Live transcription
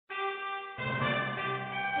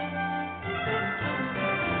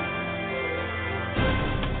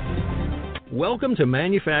Welcome to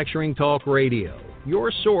Manufacturing Talk Radio,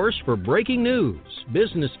 your source for breaking news,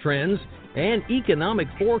 business trends, and economic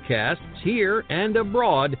forecasts here and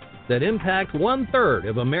abroad that impact 1/3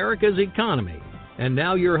 of America's economy. And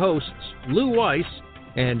now your hosts, Lou Weiss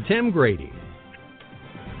and Tim Grady.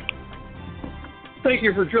 Thank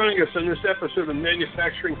you for joining us on this episode of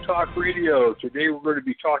Manufacturing Talk Radio. Today we're going to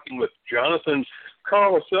be talking with Jonathan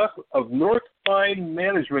Karlsuk of North Pine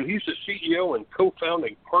Management. He's the CEO and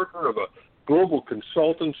co-founding partner of a global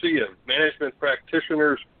consultancy of management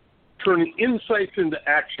practitioners turning insights into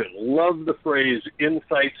action. Love the phrase,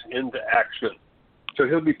 insights into action. So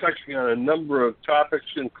he'll be touching on a number of topics,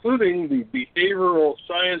 including the behavioral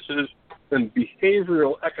sciences and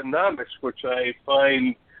behavioral economics, which I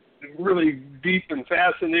find really deep and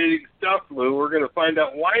fascinating stuff, Lou. We're going to find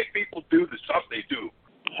out why people do the stuff they do.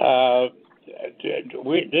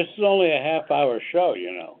 This is only a half-hour show,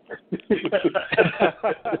 you know.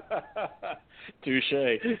 Touche.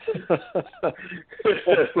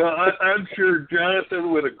 Well, I'm sure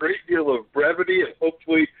Jonathan, with a great deal of brevity and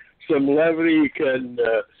hopefully some levity, can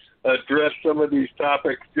address some of these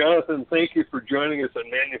topics. Jonathan, thank you for joining us on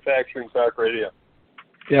Manufacturing Talk Radio.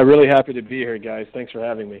 Yeah, really happy to be here, guys. Thanks for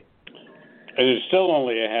having me. And it's still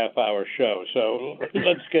only a half-hour show, so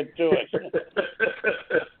let's get to it.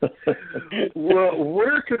 Well,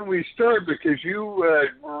 where can we start? Because you were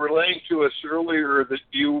relaying to us earlier that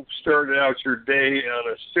you started out your day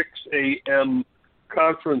on a 6 a.m.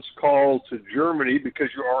 conference call to Germany because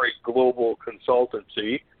you are a global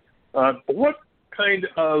consultancy. What kind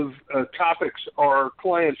of topics are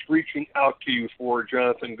clients reaching out to you for,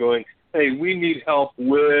 Jonathan, going, hey, we need help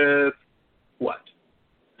with what?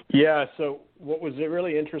 Yeah, so what was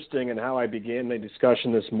really interesting and how I began the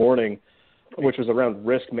discussion this morning, which was around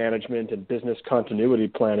risk management and business continuity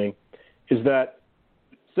planning, is that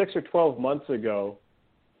 6 or 12 months ago,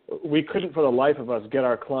 we couldn't for the life of us get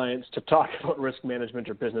our clients to talk about risk management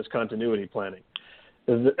or business continuity planning.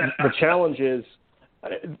 The challenge is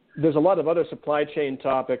there's a lot of other supply chain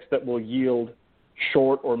topics that will yield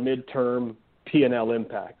short or midterm P&L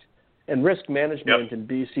impact. And risk management and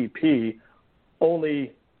BCP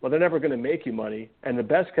they're never going to make you money. And the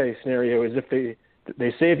best case scenario is if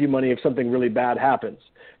they save you money if something really bad happens.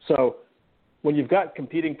 So when you've got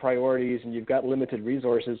competing priorities and you've got limited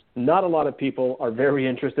resources, not a lot of people are very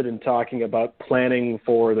interested in talking about planning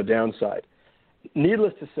for the downside.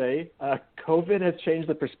 Needless to say, COVID has changed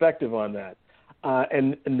the perspective on that.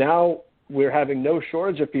 And now we're having no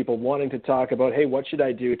shortage of people wanting to talk about, hey, what should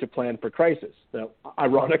I do to plan for crisis? Now,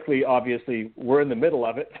 ironically, obviously, we're in the middle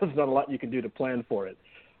of it. There's not a lot you can do to plan for it.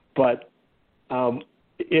 But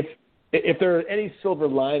if there are any silver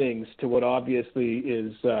linings to what obviously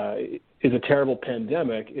is a terrible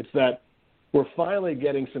pandemic, it's that we're finally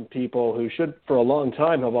getting some people who should, for a long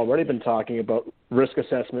time, have already been talking about risk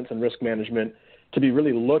assessments and risk management to be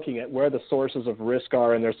really looking at where the sources of risk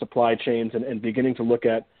are in their supply chains and beginning to look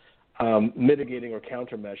at mitigating or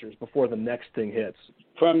countermeasures before the next thing hits.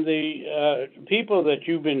 From the people that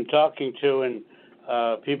you've been talking to and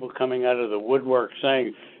people coming out of the woodwork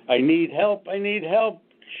saying, I need help,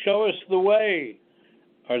 show us the way.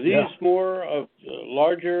 Are these more of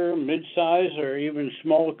larger, mid-size, or even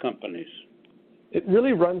small companies? It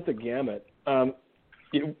really runs the gamut.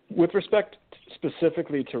 With respect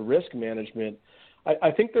specifically to risk management,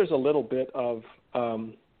 I think there's a little bit of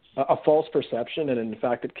a false perception, and in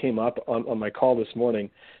fact it came up on my call this morning,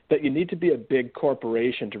 that you need to be a big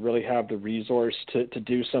corporation to really have the resource to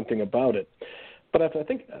do something about it. But I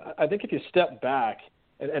think if you step back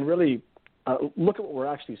and really look at what we're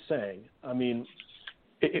actually saying, I mean,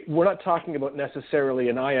 we're not talking about necessarily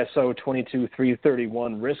an ISO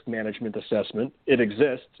 22331 risk management assessment. It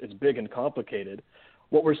exists. It's big and complicated.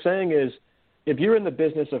 What we're saying is if you're in the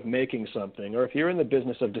business of making something or if you're in the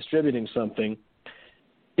business of distributing something,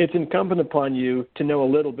 it's incumbent upon you to know a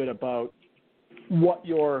little bit about what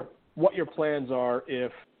your plans are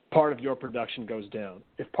if part of your production goes down,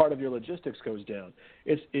 if part of your logistics goes down.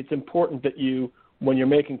 It's important that you, when you're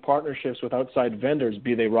making partnerships with outside vendors,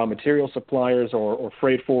 be they raw material suppliers or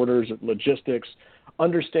freight forwarders, logistics,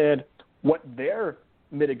 understand what their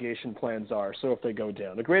mitigation plans are so if they go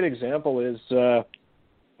down. A great example is the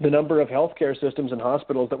number of healthcare systems and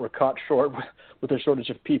hospitals that were caught short with a shortage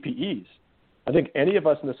of PPEs. I think any of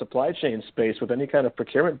us in the supply chain space with any kind of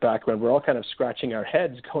procurement background, we're all kind of scratching our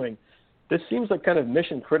heads going, this seems like kind of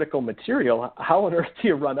mission critical material. How on earth do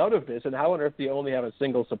you run out of this, and how on earth do you only have a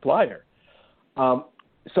single supplier?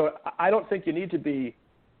 So I don't think you need to be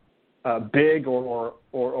big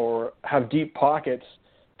or have deep pockets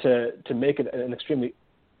to make it an extremely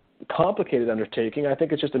complicated undertaking. I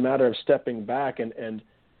think it's just a matter of stepping back and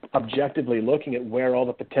objectively looking at where all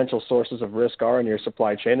the potential sources of risk are in your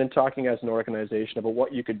supply chain and talking as an organization about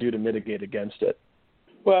what you could do to mitigate against it.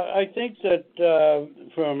 Well, I think that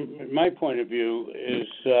from my point of view is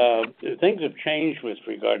things have changed with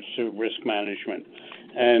regards to risk management.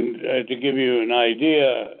 And to give you an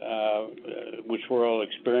idea, which we're all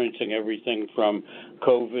experiencing, everything from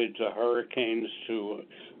COVID to hurricanes to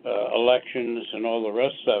elections and all the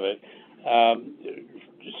rest of it,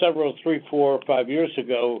 3, 4, 5 years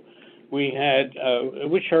ago, we had,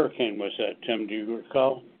 which hurricane was that, Tim? Do you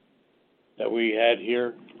recall that we had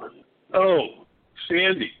here? Oh,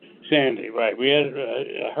 Sandy. Sandy, right. We had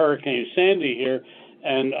Hurricane Sandy here,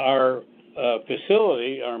 and our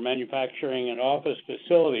facility, our manufacturing and office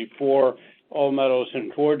facility for All Metals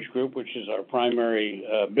and Forge Group, which is our primary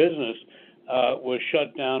business, was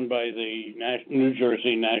shut down by the New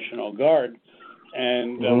Jersey National Guard,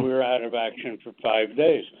 and we were out of action for 5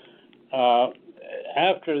 days.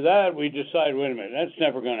 After that, we decided, wait a minute, that's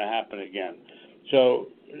never going to happen again. So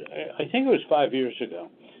I think it was 5 years ago.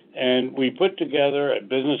 And we put together a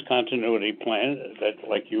business continuity plan that,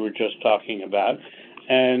 like you were just talking about,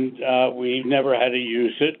 and we never had to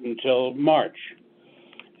use it until March.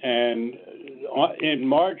 And in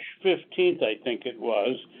March 15th, I think it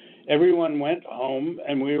was, everyone went home,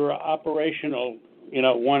 and we were operational,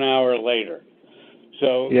 1 hour later.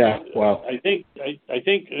 So yeah, wow. I think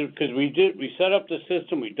because we set up the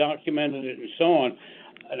system, we documented it, and so on.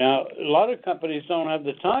 Now, a lot of companies don't have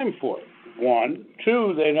the time for it. 1,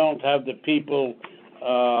 2, they don't have the people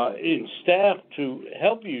in staff to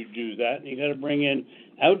help you do that. You got to bring in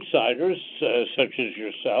outsiders such as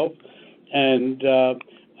yourself, and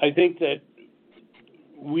I think that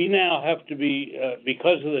we now have to be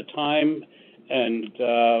because of the time and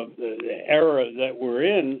the era that we're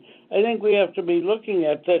in. I think we have to be looking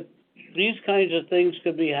at that. These kinds of things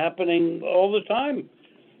could be happening all the time,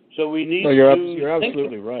 so we need. You're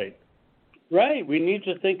absolutely right. Right. We need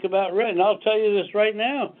to think about rent. And I'll tell you this right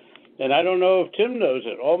now, and I don't know if Tim knows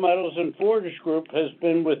it. All Metals and Forge Group has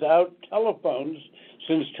been without telephones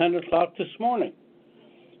since 10 o'clock this morning.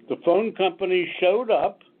 The phone company showed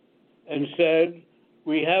up and said,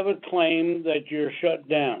 we have a claim that you're shut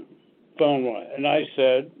down phone-wise. And I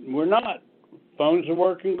said, we're not. Phones are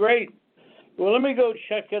working great. Well, let me go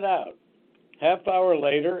check it out. Half hour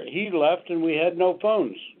later, he left and we had no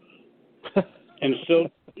phones. and still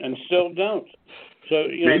don't. So,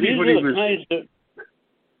 these are the kinds of...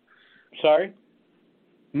 Sorry?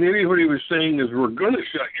 Maybe what he was saying is we're going to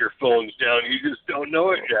shut your phones down. You just don't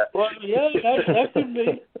know it yet. Well, yeah, that could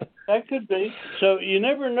be. That could be. So you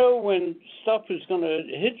never know when stuff is going to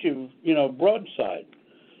hit you, broadside.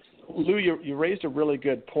 Lou, you raised a really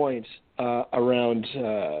good point around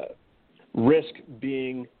risk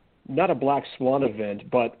being not a black swan event,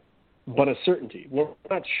 but a certainty. We're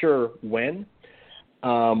not sure when,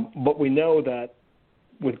 but we know that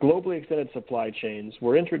with globally extended supply chains,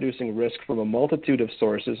 we're introducing risk from a multitude of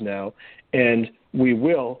sources now, and we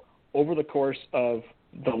will, over the course of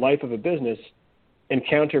the life of a business,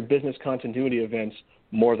 encounter business continuity events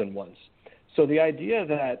more than once. So the idea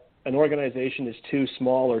that an organization is too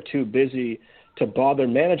small or too busy to bother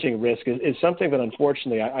managing risk is something that,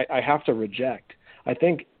 unfortunately, I have to reject. I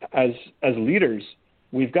think as leaders,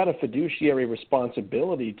 we've got a fiduciary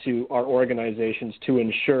responsibility to our organizations to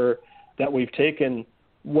ensure that we've taken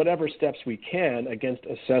whatever steps we can against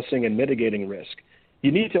assessing and mitigating risk.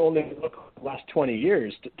 You need to only look at the last 20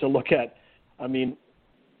 years to look at,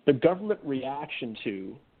 the government reaction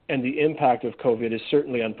to and the impact of COVID is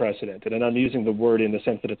certainly unprecedented, and I'm using the word in the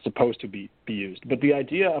sense that it's supposed to be used. But the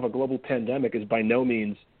idea of a global pandemic is by no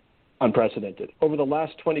means unprecedented. Over the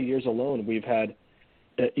last 20 years alone, we've had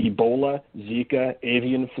Ebola, Zika,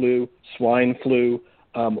 avian flu, swine flu,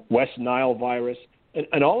 West Nile virus,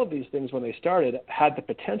 and all of these things, when they started, had the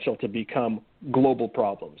potential to become global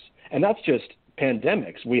problems. And that's just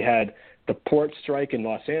pandemics. We had the port strike in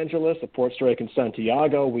Los Angeles, the port strike in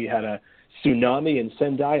Santiago. We had a tsunami in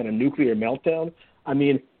Sendai and a nuclear meltdown.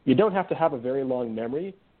 You don't have to have a very long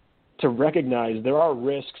memory to recognize there are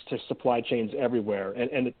risks to supply chains everywhere.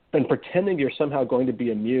 And pretending you're somehow going to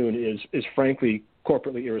be immune is frankly,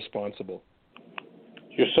 corporately irresponsible.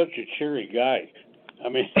 You're such a cheery guy.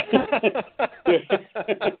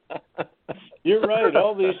 You're right.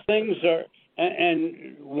 All these things are,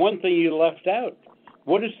 and one thing you left out,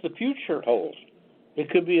 what does the future hold? It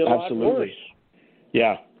could be a lot worse.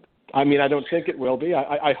 Yeah. I don't think it will be.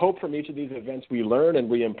 I hope from each of these events we learn and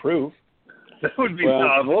we improve. That would be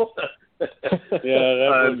novel.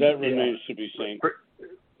 That remains to be seen.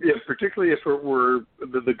 Yeah, particularly if it were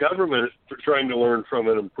the government trying to learn from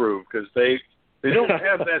and improve, because they don't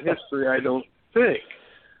have that history, I don't think.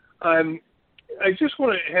 I just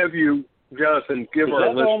want to have you, Jonathan, give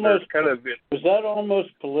our listeners kind of... Was that almost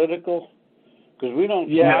political? Because we don't...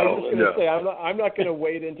 Yeah, I was just going to say, I'm not going to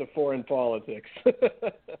wade into foreign politics.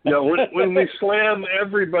 No, when we slam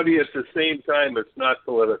everybody at the same time, it's not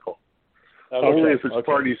political. Okay. Only if it's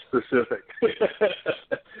party specific.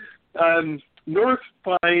 North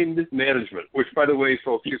Find Management, which, by the way,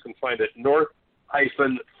 folks, you can find at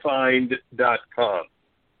north-find.com.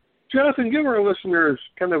 Jonathan, give our listeners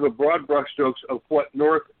kind of a broad brushstrokes of what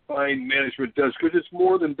North Find Management does, because it's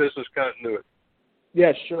more than business continuity.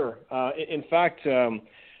 Yeah, sure. In fact,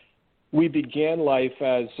 we began life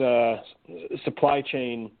as supply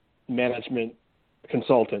chain management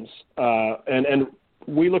consultants, and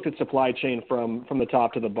we looked at supply chain from the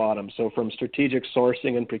top to the bottom. So from strategic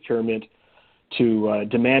sourcing and procurement to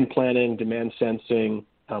demand planning, demand sensing,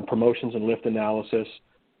 promotions and lift analysis,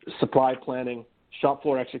 supply planning, shop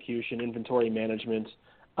floor execution, inventory management,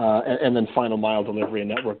 and then final mile delivery and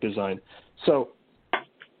network design. So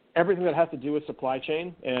everything that has to do with supply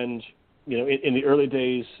chain, and in the early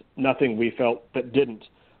days, nothing we felt that didn't.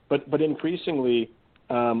 But increasingly,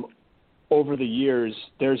 over the years,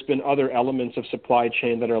 there's been other elements of supply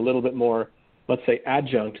chain that are a little bit more, let's say,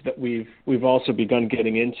 adjunct that we've also begun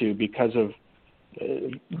getting into because of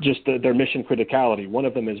just their mission criticality. One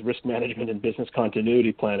of them is risk management and business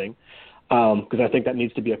continuity planning, because I think that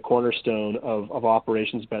needs to be a cornerstone of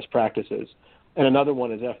operations best practices. And another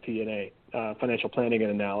one is FP&A, financial planning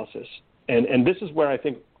and analysis. And this is where I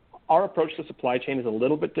think our approach to supply chain is a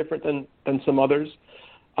little bit different than some others.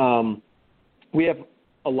 We have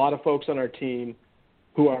a lot of folks on our team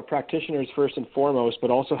who are practitioners first and foremost,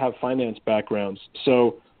 but also have finance backgrounds.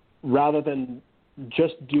 So rather than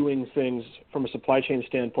just doing things from a supply chain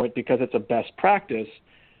standpoint because it's a best practice,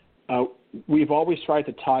 we've always tried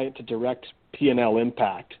to tie it to direct P&L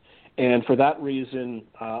impact. And for that reason,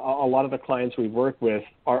 a lot of the clients we work with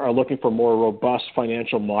are looking for more robust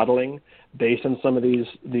financial modeling based on some of these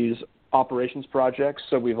operations projects.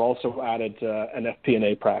 So we've also added an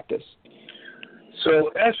FP&A practice.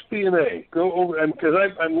 So FP&A, go over, because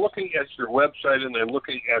I'm looking at your website and I'm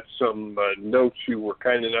looking at some notes you were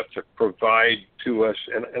kind enough to provide to us,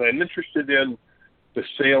 and I'm interested in the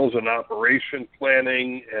sales and operation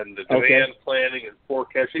planning and the demand planning and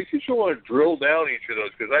forecasting. If you just want to drill down each of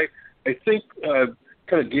those, because I think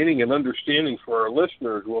kind of getting an understanding for our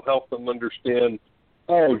listeners will help them understand,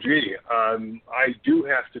 I do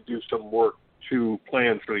have to do some work to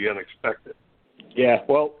plan for the unexpected. Yeah,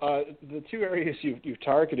 well, the two areas you've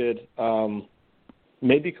targeted,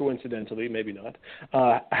 maybe coincidentally, maybe not,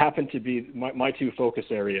 happen to be my two focus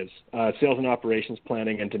areas, sales and operations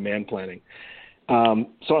planning and demand planning.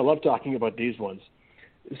 So I love talking about these ones.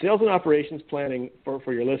 Sales and operations planning,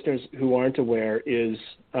 for your listeners who aren't aware, is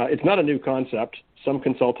it's not a new concept. Some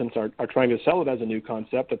consultants are trying to sell it as a new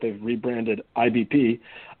concept that they've rebranded IBP,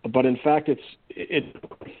 but in fact it's a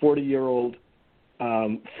 40-year-old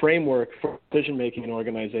framework for decision-making in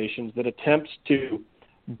organizations that attempts to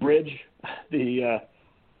bridge the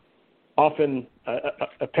often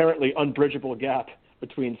apparently unbridgeable gap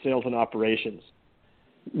between sales and operations.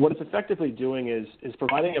 What it's effectively doing is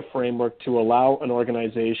providing a framework to allow an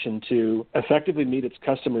organization to effectively meet its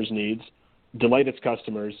customers' needs, delight its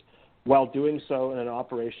customers, while doing so in an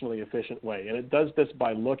operationally efficient way. And it does this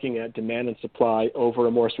by looking at demand and supply over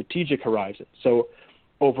a more strategic horizon. So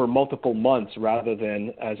over multiple months rather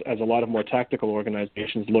than as a lot of more tactical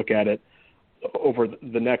organizations look at it over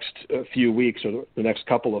the next few weeks or the next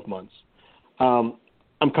couple of months.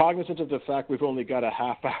 I'm cognizant of the fact we've only got a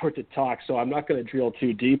half hour to talk, so I'm not going to drill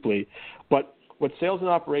too deeply. But what sales and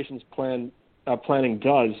operations planning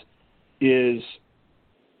does is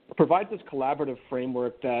provides this collaborative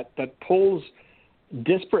framework that pulls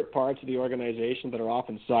disparate parts of the organization that are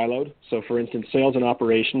often siloed. So, for instance, sales and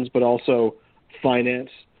operations, but also finance,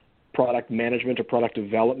 product management or product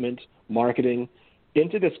development, marketing,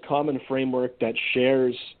 into this common framework that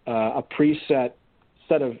shares a preset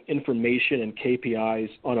set of information and KPIs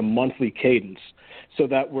on a monthly cadence, so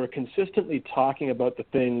that we're consistently talking about the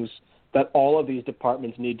things that all of these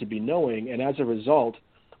departments need to be knowing. And as a result,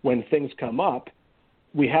 when things come up,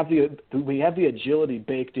 we have the agility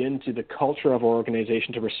baked into the culture of our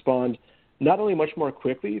organization to respond not only much more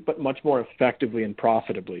quickly, but much more effectively and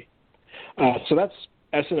profitably. So that's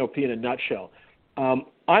S&OP in a nutshell.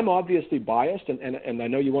 I'm obviously biased, and I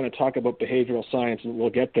know you want to talk about behavioral science, and we'll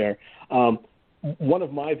get there. One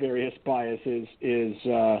of my various biases is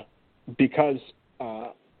because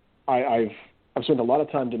I've spent a lot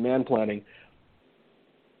of time demand planning.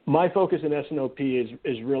 My focus in S&OP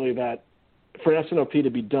is really that for S&OP to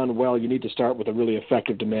be done well, you need to start with a really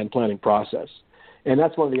effective demand planning process. And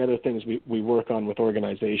that's one of the other things we work on with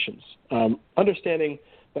organizations. Understanding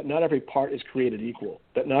that not every part is created equal,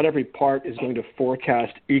 that not every part is going to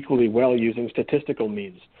forecast equally well using statistical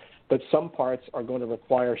means, that some parts are going to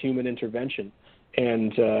require human intervention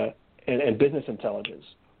and business intelligence,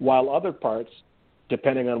 while other parts,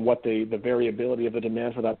 depending on what the variability of the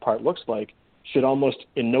demand for that part looks like, should almost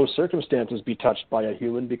in no circumstances be touched by a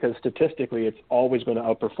human, because statistically it's always going to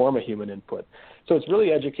outperform a human input. So it's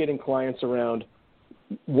really educating clients around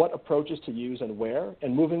what approaches to use and where,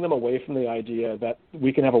 and moving them away from the idea that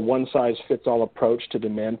we can have a one-size-fits-all approach to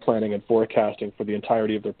demand planning and forecasting for the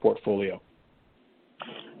entirety of their portfolio.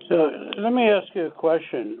 So let me ask you a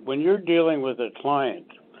question. When you're dealing with a client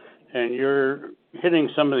and you're hitting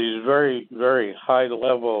some of these very, very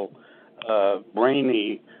high-level,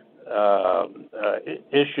 brainy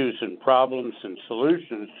issues and problems and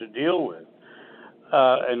solutions to deal with,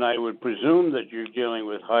 and I would presume that you're dealing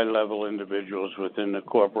with high-level individuals within the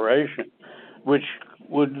corporation, which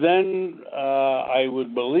would then, I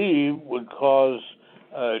would believe, would cause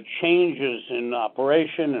changes in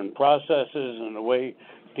operation and processes and the way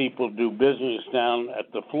people do business down at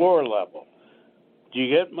the floor level. Do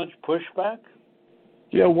you get much pushback?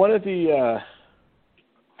 Yeah, one of the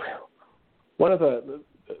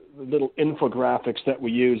little infographics that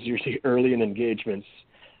we use usually early in engagements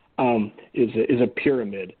is a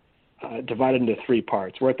pyramid divided into three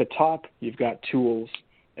parts, where at the top you've got tools,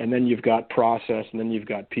 and then you've got process, and then you've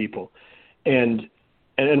got people. And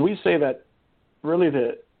we say that really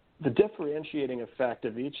the differentiating effect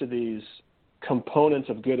of each of these components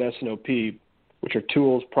of good S&OP, which are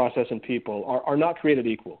tools, process, and people, are not created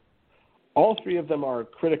equal. All three of them are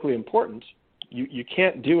critically important. You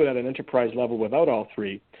can't do it at an enterprise level without all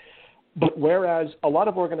three. But whereas a lot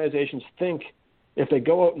of organizations think if they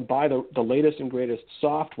go out and buy the latest and greatest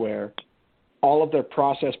software, all of their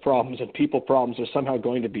process problems and people problems are somehow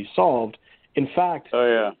going to be solved, in fact,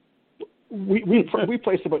 we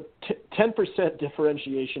place about 10%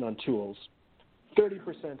 differentiation on tools,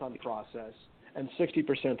 30% on process, and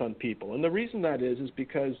 60% on people. And the reason that is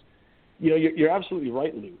because, you're absolutely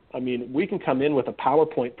right, Lou. I mean, we can come in with a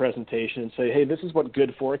PowerPoint presentation and say, hey, this is what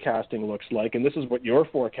good forecasting looks like, and this is what your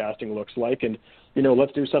forecasting looks like, and,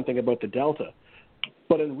 let's do something about the delta.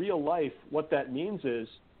 But in real life, what that means is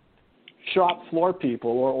shop floor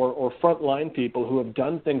people or frontline people who have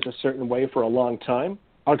done things a certain way for a long time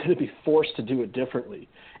are going to be forced to do it differently.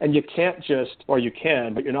 And you can't or you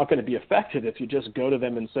can, but you're not going to be effective if you just go to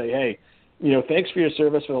them and say, hey, thanks for your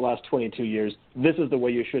service for the last 22 years. This is the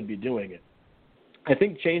way you should be doing it. I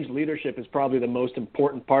think change leadership is probably the most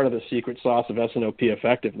important part of the secret sauce of S&OP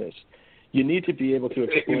effectiveness. You need to be able to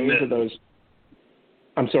explain to those.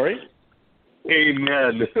 I'm sorry?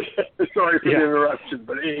 Amen. Sorry for the interruption,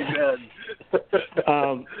 but amen.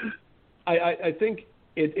 I think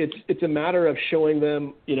it's a matter of showing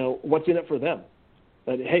them, what's in it for them.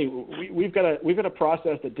 That, hey, we've got a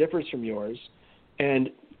process that differs from yours,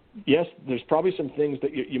 and yes, there's probably some things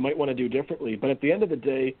that you might want to do differently, but at the end of the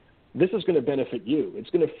day, this is going to benefit you.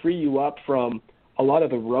 It's going to free you up from a lot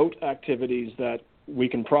of the rote activities that we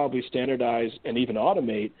can probably standardize and even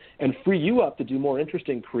automate, and free you up to do more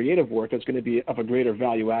interesting creative work that's going to be of a greater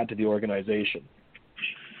value add to the organization.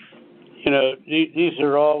 These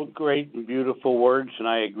are all great and beautiful words, and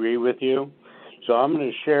I agree with you. So I'm going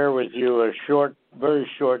to share with you a very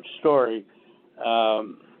short story.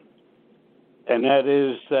 And that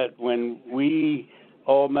is that when we,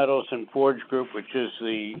 All Metals and Forge Group, which is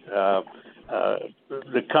the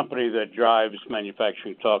company that drives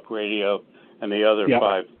Manufacturing Talk Radio and the other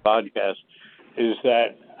 5 podcasts, is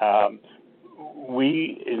that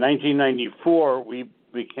in 1994, we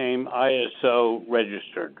became ISO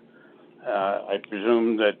registered. I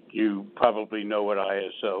presume that you probably know what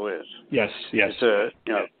ISO is. Yes. It's a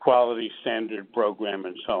quality standard program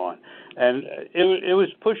and so on. And it was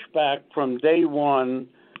pushed back from day one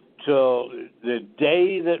till the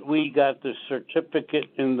day that we got the certificate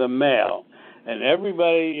in the mail. And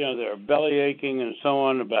everybody, they're belly aching and so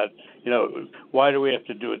on about, why do we have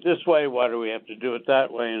to do it this way? Why do we have to do it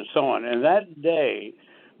that way? And so on. And that day,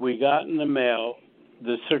 we got in the mail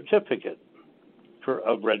the certificate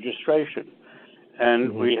of registration.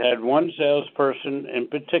 And we had one salesperson in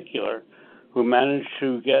particular who managed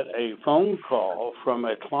to get a phone call from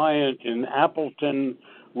a client in Appleton,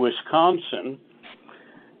 Wisconsin,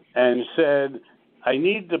 and said, I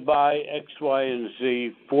need to buy X, Y, and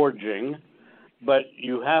Z forging, but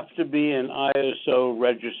you have to be an ISO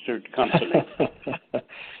registered company.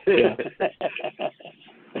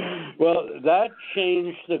 Well, that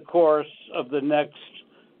changed the course of the next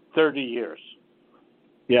 30 years.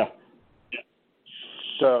 Yeah.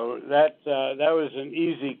 So that was an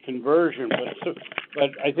easy conversion,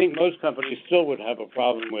 but I think most companies still would have a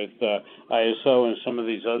problem with ISO and some of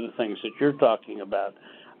these other things that you're talking about.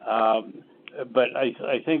 But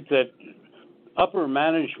I think that upper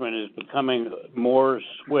management is becoming more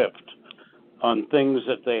swift on things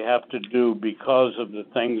that they have to do because of the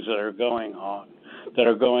things that are going on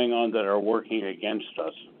that are working against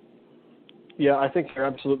us. Yeah, I think you're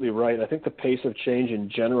absolutely right. I think the pace of change in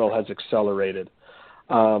general has accelerated.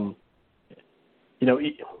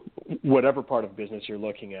 Whatever part of business you're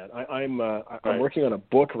looking at. I'm working on a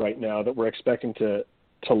book right now that we're expecting to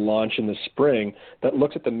launch in the spring that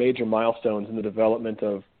looks at the major milestones in the development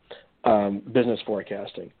of business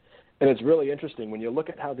forecasting. And it's really interesting when you look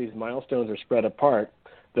at how these milestones are spread apart.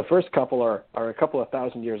 The first couple are a couple of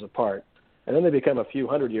thousand years apart, and then they become a few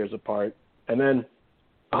hundred years apart, and then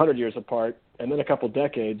 100 years apart, and then a couple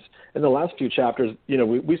decades. In the last few chapters,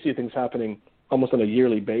 we see things happening almost on a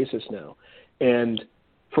yearly basis now. And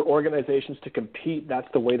for organizations to compete, that's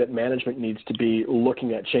the way that management needs to be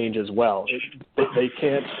looking at change as well. They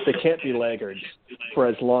can't be laggards for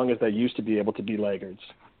as long as they used to be able to be laggards.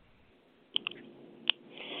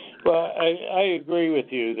 Well, I agree with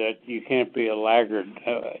you that you can't be a laggard.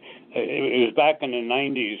 It was back in the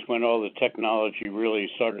 90s when all the technology really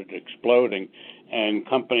started exploding, and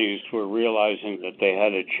companies were realizing that they had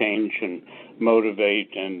to change and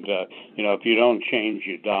motivate, and if you don't change,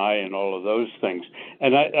 you die, and all of those things.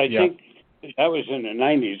 And I think that was in the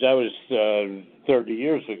 90s. That was 30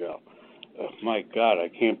 years ago. Oh, my God, I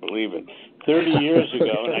can't believe it. 30 years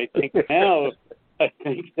ago, and I think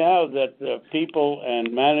now that the people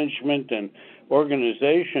and management and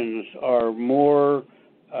organizations are more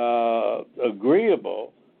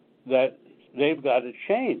agreeable that they've got to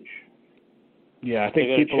change. Yeah, I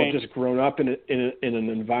think people have just grown up in an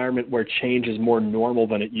environment where change is more normal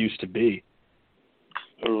than it used to be.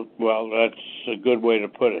 Well, that's a good way to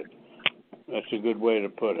put it.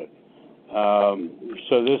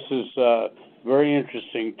 So this is a very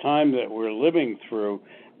interesting time that we're living through,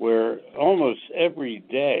 where almost every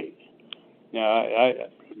day,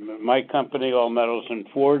 my company, All Metals and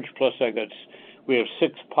Forge, plus we have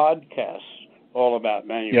 6 podcasts all about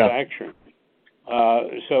manufacturing.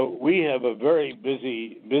 So we have a very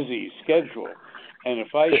busy schedule. And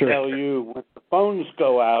if I tell you when the phones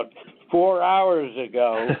go out 4 hours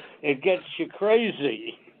ago, it gets you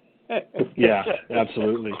crazy. Yeah,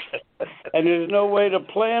 absolutely. And there's no way to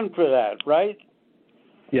plan for that, right?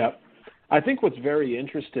 Yeah. I think what's very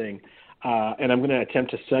interesting, and I'm going to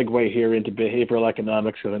attempt to segue here into behavioral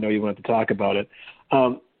economics because I know you wanted to talk about it,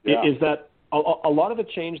 is that a lot of the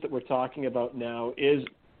change that we're talking about now is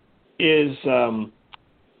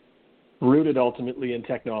rooted ultimately in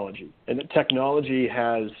technology, and that technology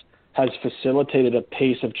has facilitated a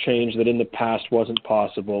pace of change that in the past wasn't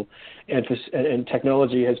possible, and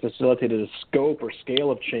technology has facilitated a scope or scale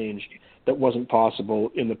of change that wasn't possible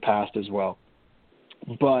in the past as well.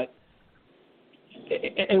 But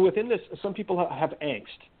and within this, some people have angst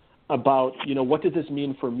about, what does this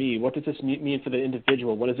mean for me? What does this mean for the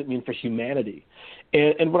individual? What does it mean for humanity?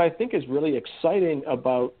 And what I think is really exciting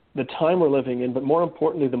about the time we're living in, but more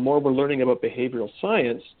importantly, the more we're learning about behavioral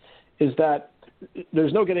science, is that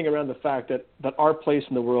there's no getting around the fact that our place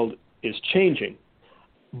in the world is changing.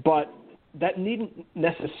 But that needn't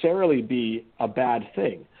necessarily be a bad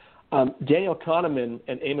thing. Daniel Kahneman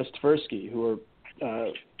and Amos Tversky, who are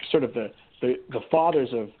sort of the fathers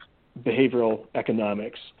of behavioral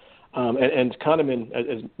economics, and Kahneman,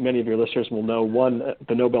 as many of your listeners will know, won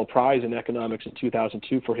the Nobel Prize in Economics in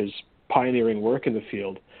 2002 for his pioneering work in the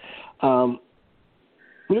field.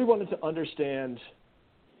 Really wanted to understand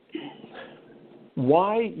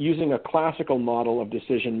why, using a classical model of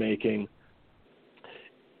decision-making,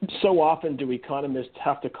 so often do economists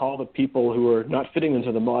have to call the people who are not fitting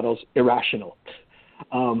into the models irrational.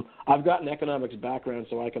 I've got an economics background,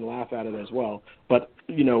 so I can laugh at it as well. But,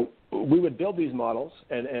 we would build these models,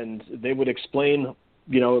 and they would explain,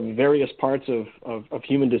 various parts of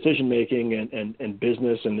human decision-making and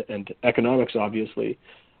business and economics, obviously.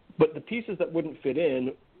 But the pieces that wouldn't fit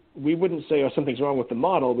in, we wouldn't say, something's wrong with the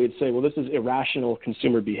model. We'd say, well, this is irrational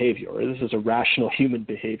consumer behavior, or this is irrational human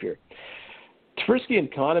behavior. Tversky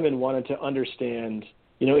and Kahneman wanted to understand,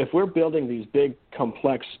 if we're building these big,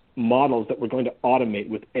 complex models that we're going to automate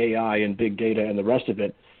with AI and big data and the rest of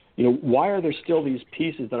it, why are there still these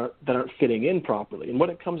pieces that aren't fitting in properly? And what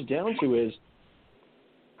it comes down to is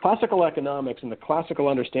classical economics and the classical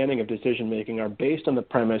understanding of decision-making are based on the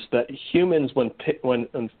premise that humans, when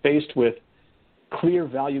faced with clear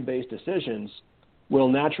value-based decisions, will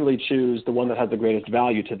naturally choose the one that has the greatest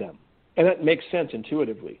value to them. And that makes sense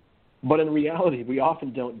intuitively. But in reality, we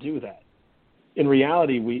often don't do that. In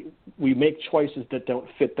reality, we make choices that don't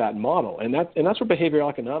fit that model. And that's where behavioral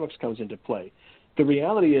economics comes into play. The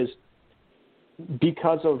reality is,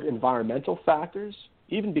 because of environmental factors,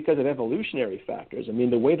 even because of evolutionary factors, I mean,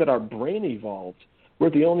 the way that our brain evolved, we're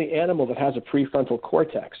the only animal that has a prefrontal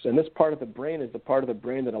cortex. And this part of the brain is the part of the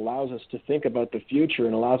brain that allows us to think about the future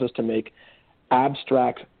and allows us to make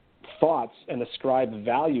abstract thoughts and ascribe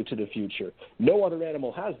value to the future. No other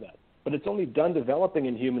animal has that, but it's only done developing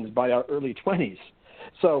in humans by our early 20s.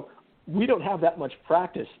 So we don't have that much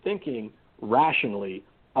practice thinking rationally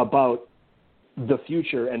about the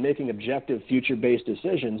future and making objective future-based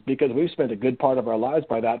decisions because we've spent a good part of our lives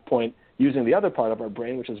by that point using the other part of our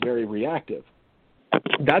brain, which is very reactive.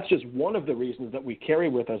 That's just one of the reasons that we carry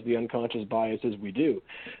with us the unconscious biases we do.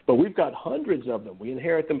 But we've got hundreds of them. We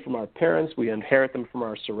inherit them from our parents. We inherit them from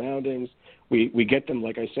our surroundings. We get them,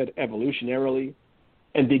 like I said, evolutionarily.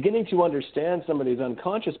 And beginning to understand some of these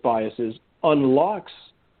unconscious biases unlocks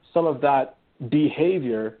some of that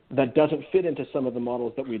behavior that doesn't fit into some of the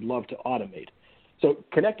models that we'd love to automate. So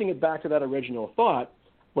connecting it back to that original thought,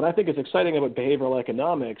 what I think is exciting about behavioral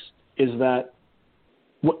economics is that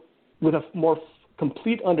with a more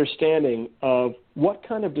complete understanding of what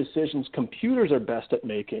kind of decisions computers are best at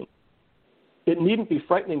making, it needn't be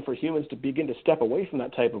frightening for humans to begin to step away from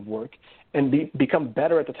that type of work and become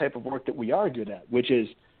better at the type of work that we are good at, which is,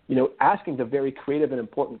 asking the very creative and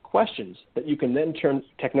important questions that you can then turn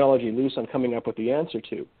technology loose on coming up with the answer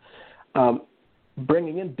to.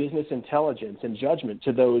 Bringing in business intelligence and judgment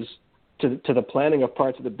to the planning of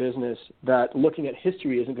parts of the business that looking at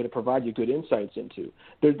history isn't going to provide you good insights into.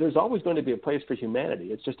 There's always going to be a place for humanity.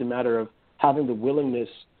 It's just a matter of having the willingness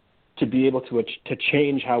to be able to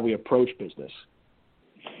change how we approach business.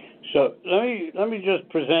 So let me just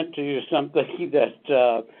present to you something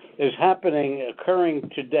that is occurring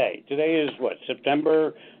today. Today is what,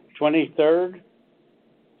 September 23rd?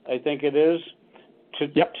 I think it is.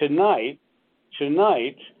 Yep. Tonight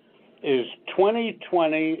is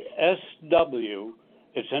 2020 SW.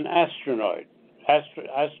 It's an asteroid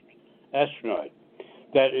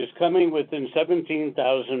that is coming within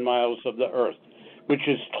 17,000 miles of the Earth, which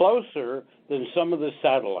is closer than some of the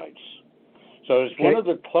satellites. So it's one of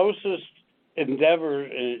the closest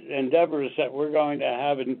endeavors that we're going to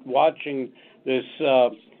have in watching this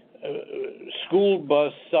school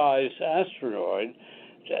bus-sized asteroid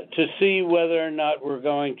to see whether or not we're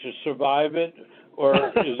going to survive it, or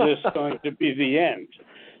is this going to be the end?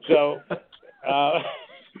 So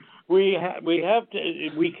we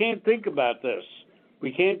can't think about this.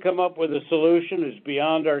 We can't come up with a solution. It's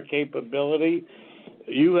beyond our capability.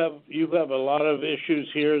 You have a lot of issues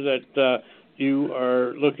here that you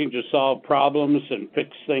are looking to solve problems and fix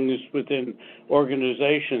things within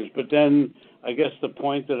organizations. But then I guess the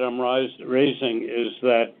point that I'm raising is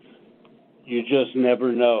that you just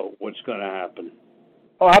never know what's going to happen.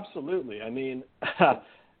 Oh, absolutely. I mean,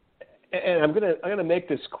 and I'm gonna make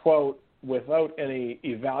this quote without any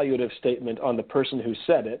evaluative statement on the person who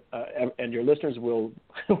said it, and your listeners will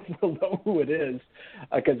know who it is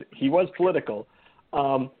because he was political.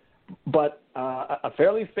 But a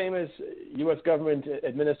fairly famous U.S. government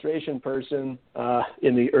administration person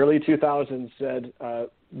in the early 2000s said,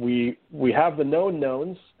 we have the known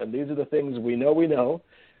knowns, and these are the things we know we know.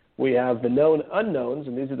 We have the known unknowns,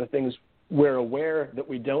 and these are the things we're aware that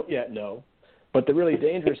we don't yet know. But the really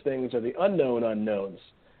dangerous things are the unknown unknowns.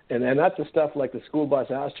 And that's the stuff like the school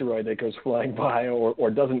bus asteroid that goes flying by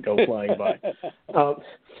or doesn't go flying by.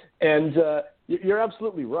 And you're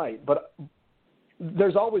absolutely right. But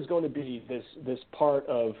there's always going to be this part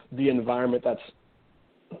of the environment that's,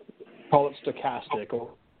 call it stochastic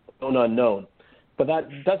or unknown. But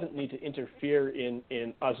that doesn't need to interfere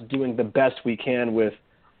in us doing the best we can with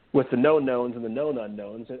the known knowns and the known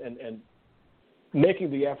unknowns and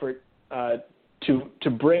making the effort to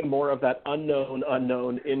bring more of that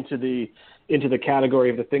unknown into the category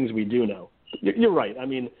of the things we do know. You're right. I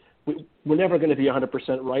mean, we're never going to be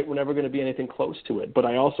 100% right. We're never going to be anything close to it. But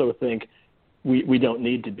I also think we don't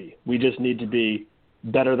need to be. We just need to be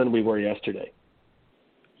better than we were yesterday.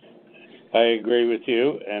 I agree with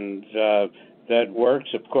you, and that works.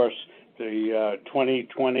 Of course, the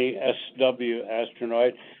 2020 SW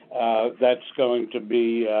asteroid, that's going to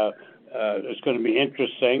be it's going to be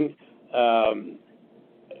interesting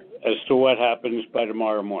as to what happens by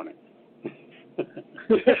tomorrow morning.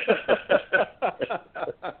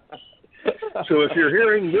 So if you're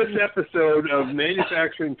hearing this episode of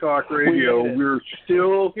Manufacturing Talk Radio, we're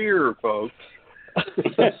still here, folks.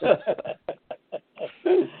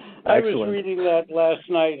 I was reading that last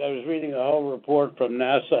night. I was reading a whole report from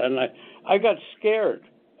NASA, and I got scared.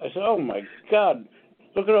 I said, oh, my God,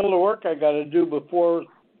 look at all the work I got to do before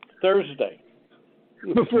Thursday.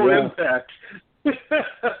 Before impact.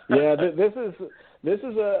 Yeah, this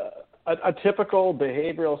is a typical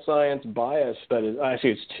behavioral science bias that is,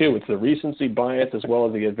 actually it's two. It's the recency bias as well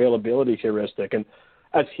as the availability heuristic. And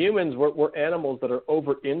as humans, we're animals that are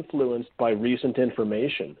over-influenced by recent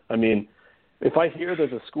information. I mean, if I hear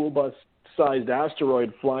there's a school bus-sized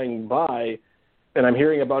asteroid flying by, and I'm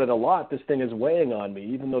hearing about it a lot, this thing is weighing on me,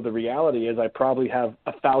 even though the reality is I probably have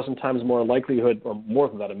 1,000 times more likelihood, or more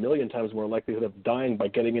than that, 1,000,000 times more likelihood of dying by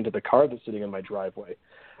getting into the car that's sitting in my driveway.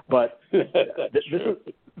 But this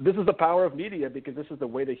is the power of media, because this is the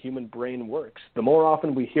way the human brain works. The more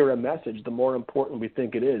often we hear a message, the more important we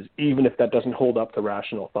think it is, even if that doesn't hold up to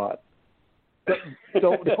rational thought.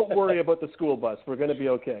 Don't worry about the school bus. We're going to be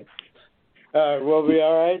okay. We'll be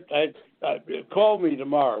all right. Call me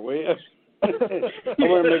tomorrow, will you? I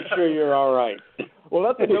want to make sure you're all right. Well,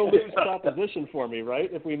 that's a no-lose proposition for me,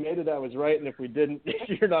 right? If we made it, I was right, and if we didn't,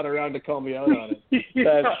 you're not around to call me out on it.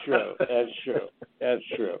 That's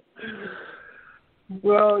true.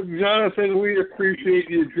 Well, Jonathan, we appreciate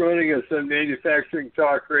you joining us on Manufacturing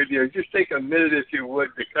Talk Radio. Just take a minute, if you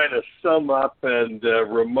would, to kind of sum up and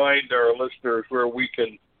remind our listeners where we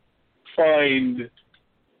can find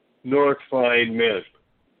North Fine Management.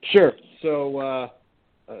 Sure. So,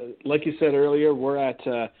 like you said earlier, we're at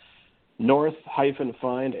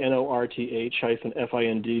north-find,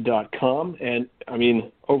 north-find.com. And, I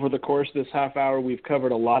mean, over the course of this half hour, we've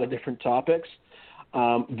covered a lot of different topics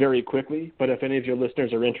very quickly. But if any of your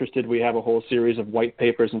listeners are interested, we have a whole series of white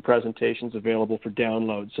papers and presentations available for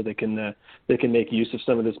download, so they can make use of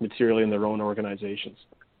some of this material in their own organizations.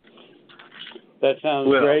 That sounds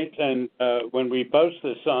great. And when we post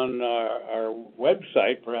this on our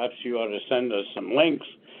website, perhaps you ought to send us some links,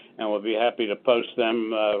 and we'll be happy to post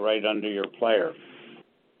them right under your player.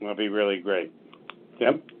 That'll be really great.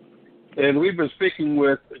 Yep. And we've been speaking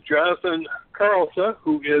with Jonathan Carlson,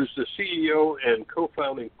 who is the CEO and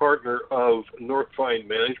co-founding partner of North Fine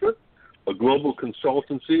Management, a global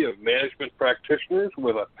consultancy of management practitioners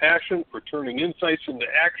with a passion for turning insights into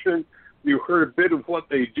action. You heard a bit of what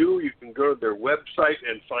they do. You can go to their website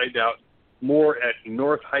and find out more at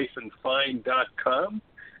north-fine.com.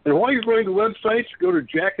 And while you're going to websites, go to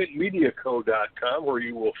jacketmediaco.com, where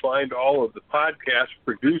you will find all of the podcasts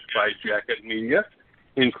produced by Jacket Media,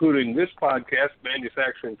 including this podcast,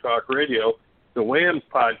 Manufacturing Talk Radio, the WAMS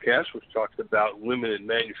podcast, which talks about women in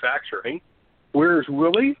manufacturing, Where's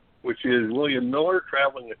Willie, which is William Miller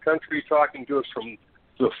traveling the country talking to us from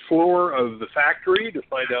the floor of the factory to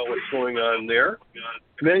find out what's going on there.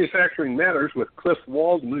 Manufacturing Matters with Cliff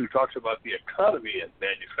Waldman, who talks about the economy in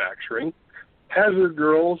manufacturing. Hazard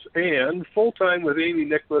Girls, and Full Time with Amy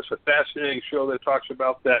Nicholas, a fascinating show that talks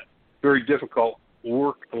about that very difficult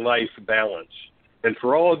work-life balance. And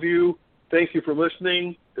for all of you, thank you for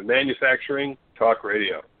listening to Manufacturing Talk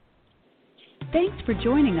Radio. Thanks for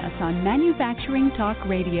joining us on Manufacturing Talk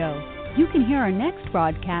Radio. You can hear our next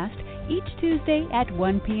broadcast each Tuesday at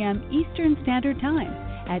 1 p.m. Eastern Standard Time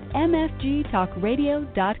at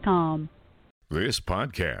mfgtalkradio.com. This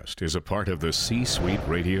podcast is a part of the C-Suite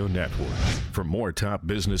Radio Network. For more top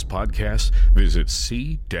business podcasts, visit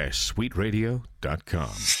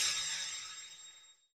c-suiteradio.com.